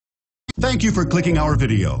Thank you for clicking our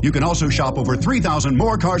video. You can also shop over 3,000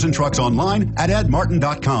 more cars and trucks online at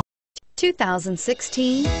edmartin.com.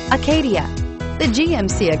 2016 Acadia. The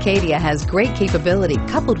GMC Acadia has great capability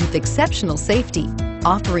coupled with exceptional safety,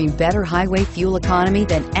 offering better highway fuel economy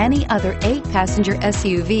than any other 8-passenger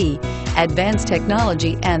SUV, advanced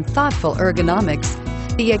technology, and thoughtful ergonomics.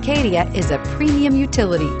 The Acadia is a premium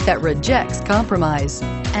utility that rejects compromise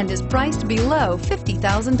and is priced below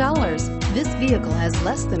 $50,000. This vehicle has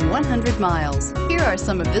less than 100 miles. Here are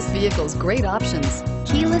some of this vehicle's great options: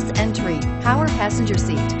 keyless entry, power passenger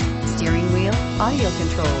seat, steering wheel audio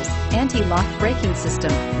controls, anti-lock braking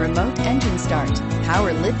system, remote engine start,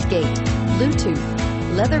 power lift gate,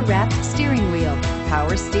 Bluetooth, leather-wrapped steering wheel,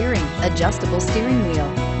 power steering, adjustable steering wheel.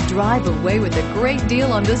 Drive away with a great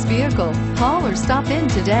deal on this vehicle. Call or stop in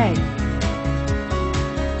today.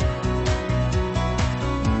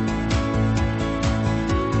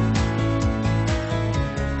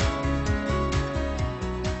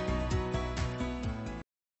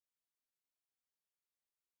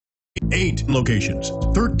 Eight locations,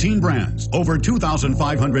 13 brands, over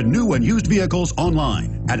 2,500 new and used vehicles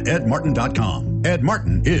online at edmartin.com. Ed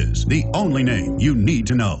Martin is the only name you need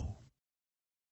to know.